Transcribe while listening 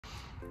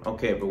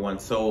Okay, everyone,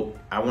 so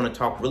I want to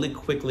talk really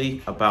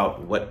quickly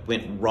about what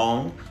went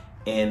wrong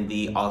in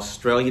the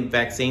Australian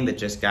vaccine that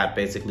just got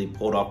basically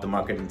pulled off the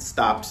market and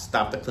stopped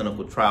the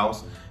clinical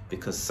trials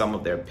because some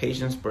of their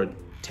patients were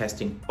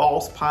testing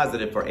false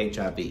positive for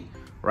HIV,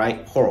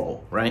 right?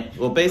 Horrible, right?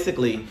 Well,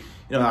 basically,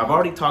 I've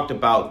already talked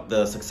about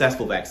the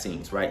successful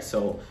vaccines, right?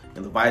 So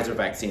the Pfizer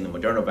vaccine, the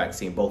Moderna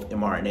vaccine, both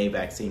mRNA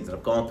vaccines, and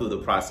I've gone through the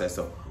process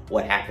of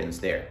what happens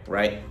there,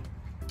 right?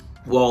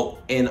 Well,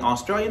 in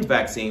Australian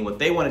vaccine, what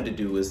they wanted to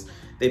do is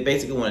they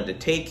basically wanted to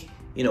take,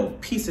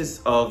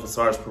 pieces of the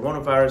SARS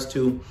coronavirus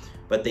too,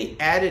 but they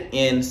added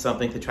in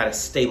something to try to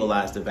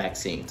stabilize the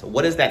vaccine. So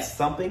what is that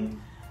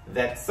something?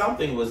 That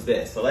something was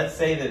this. So let's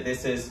say that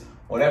this is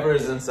whatever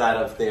is inside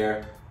of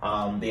their,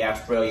 the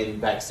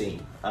Australian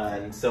vaccine.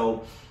 And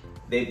so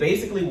they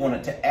basically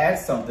wanted to add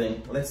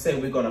something. Let's say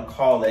we're gonna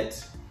call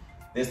it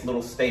this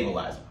little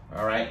stabilizer,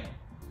 all right?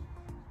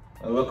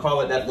 We'll call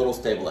it that little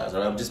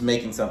stabilizer. I'm just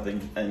making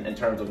something in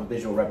terms of a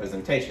visual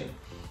representation.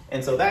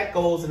 And so that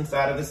goes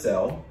inside of the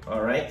cell,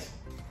 all right?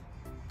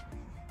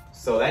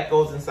 So that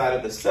goes inside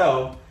of the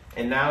cell,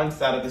 and now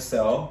inside of the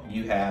cell,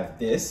 you have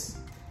this,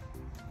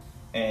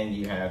 and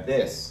you have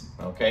this,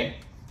 okay?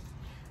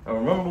 Now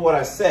remember what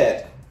I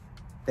said,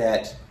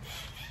 that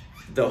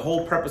the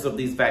whole purpose of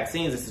these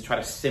vaccines is to try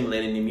to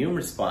stimulate an immune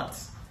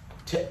response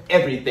to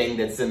everything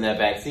that's in that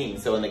vaccine.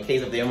 So in the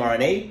case of the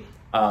mRNA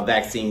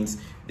vaccines,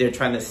 they're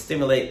trying to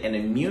stimulate an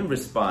immune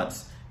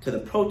response to the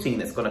protein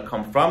that's going to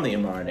come from the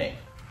mRNA.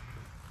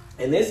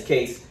 In this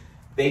case,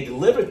 they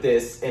delivered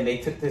this and they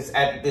took this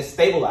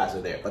stabilizer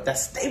there, but that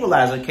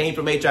stabilizer came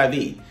from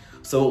HIV.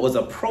 So it was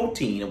a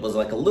protein, it was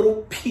like a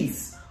little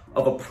piece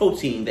of a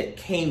protein that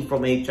came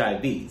from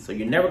HIV. So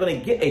you're never going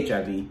to get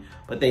HIV,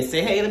 but they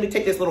say, hey, let me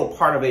take this little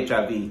part of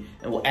HIV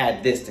and we'll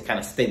add this to kind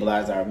of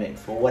stabilize our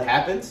mix. Well, what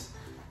happens?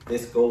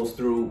 This goes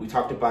through, we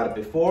talked about it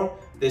before,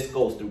 this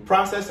goes through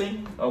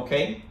processing,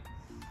 okay?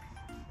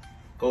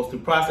 Goes through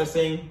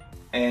processing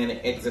and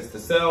it exits the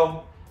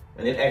cell,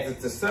 and it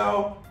exits the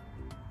cell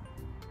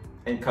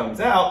and comes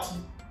out,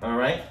 all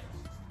right?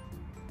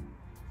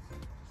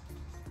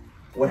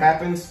 What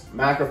happens?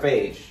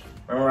 Macrophage.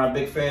 Remember, I'm a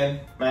big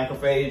fan,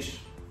 macrophage.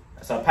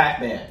 That's our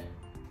Pac-Man,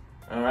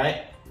 all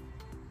right?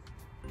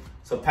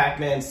 So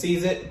Pac-Man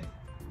sees it,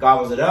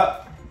 gobbles it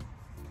up,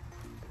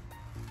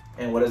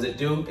 and what does it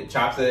do? It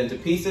chops it into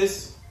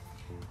pieces,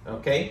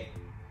 okay?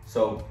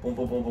 So boom,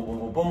 boom, boom, boom, boom,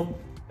 boom, boom.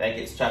 That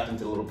gets chopped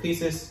into little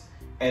pieces.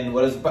 And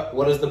what does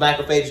the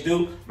macrophage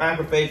do?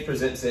 Macrophage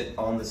presents it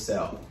on the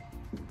cell.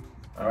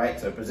 All right,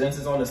 so it presents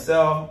it on the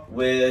cell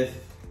with,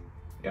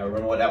 you gotta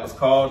remember what that was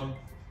called?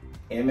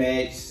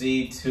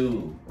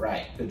 MHC2,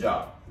 right, good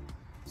job.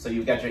 So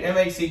you've got your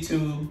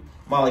MHC2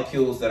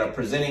 molecules that are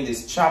presenting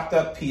this chopped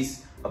up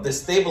piece of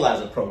this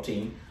stabilizer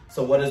protein.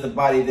 So what is the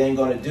body then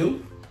gonna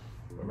do?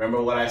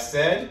 Remember what I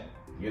said?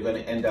 You're gonna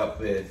end up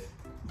with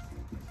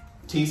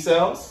T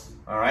cells,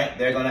 all right?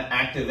 They're gonna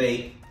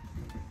activate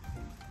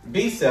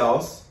B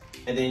cells,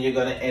 and then you're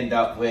gonna end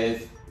up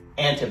with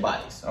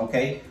antibodies,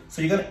 okay?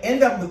 So you're gonna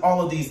end up with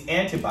all of these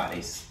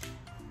antibodies,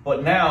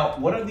 but now,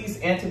 what are these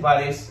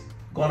antibodies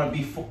gonna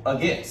be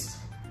against?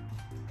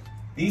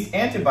 These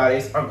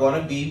antibodies are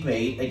gonna be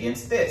made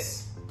against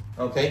this,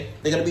 okay?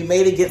 They're gonna be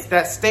made against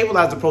that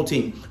stabilizer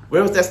protein.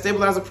 Where was that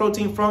stabilizer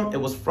protein from? It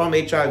was from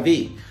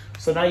HIV.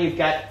 So now you've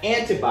got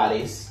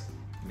antibodies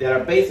that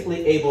are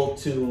basically able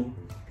to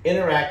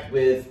interact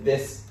with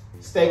this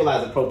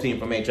stabilizer protein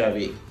from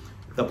HIV.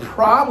 The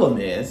problem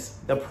is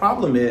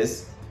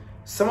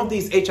some of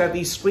these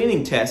HIV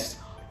screening tests,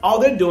 all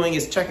they're doing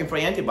is checking for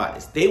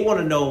antibodies. They want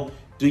to know,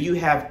 do you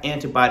have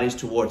antibodies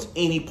towards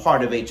any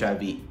part of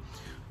HIV?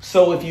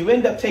 So if you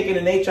end up taking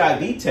an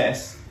HIV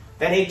test,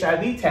 that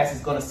HIV test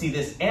is going to see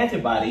this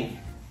antibody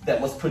that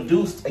was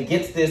produced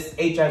against this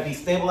HIV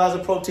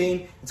stabilizer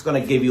protein. It's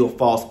going to give you a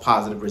false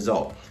positive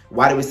result.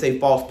 Why do we say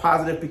false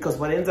positive? Because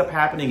what ends up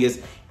happening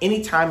is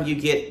anytime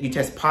you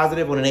test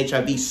positive on an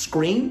HIV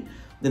screen,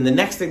 then the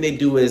next thing they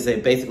do is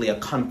basically a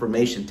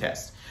confirmation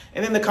test.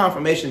 And then the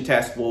confirmation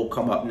test will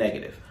come up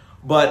negative.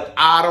 But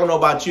I don't know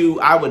about you,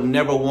 I would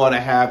never want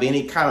to have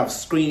any kind of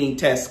screening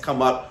test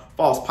come up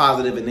false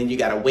positive, and then you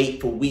got to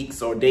wait for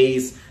weeks or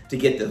days to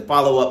get the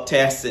follow-up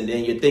tests, and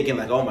then you're thinking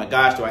like, oh my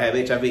gosh, do I have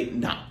HIV?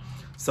 No.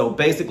 So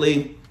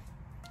basically,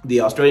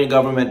 the Australian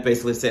government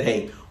basically said,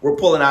 hey, we're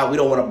pulling out, we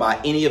don't want to buy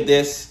any of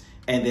this,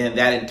 and then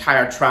that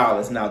entire trial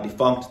is now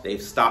defunct.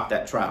 They've stopped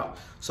that trial.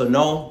 So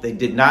no, they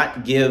did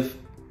not give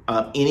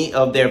any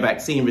of their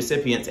vaccine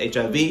recipients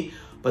HIV,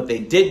 but they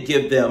did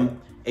give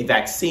them a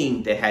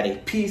vaccine that had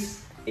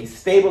a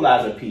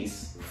stabilizer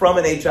piece from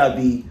an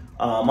HIV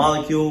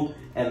molecule,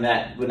 and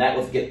that when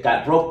that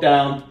got broke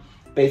down,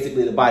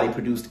 basically the body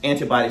produced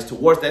antibodies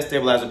towards that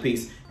stabilizer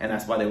piece, and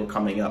that's why they were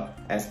coming up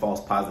as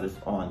false positives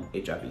on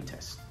HIV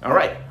tests. All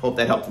right, hope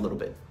that helped a little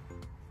bit.